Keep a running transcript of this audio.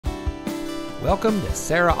Welcome to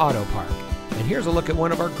Serra Auto Park, and here's a look at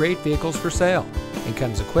one of our great vehicles for sale. It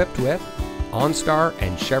comes equipped with OnStar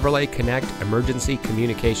and Chevrolet Connect emergency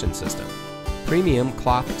communication system, premium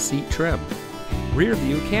cloth seat trim, rear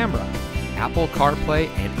view camera, Apple CarPlay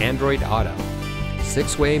and Android Auto,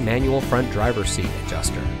 6-way manual front driver's seat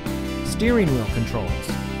adjuster, steering wheel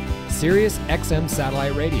controls, Sirius XM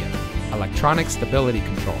satellite radio, electronic stability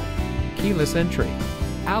control, keyless entry,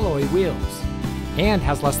 alloy wheels, and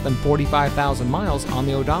has less than 45,000 miles on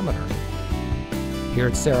the odometer. Here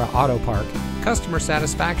at Serra Auto Park, customer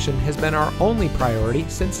satisfaction has been our only priority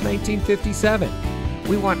since 1957.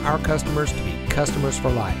 We want our customers to be customers for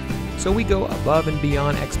life, so we go above and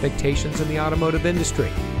beyond expectations in the automotive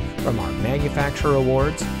industry. From our manufacturer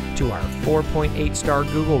awards to our 4.8-star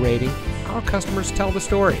Google rating, our customers tell the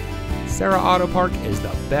story. Serra Auto Park is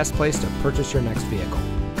the best place to purchase your next vehicle.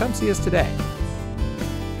 Come see us today.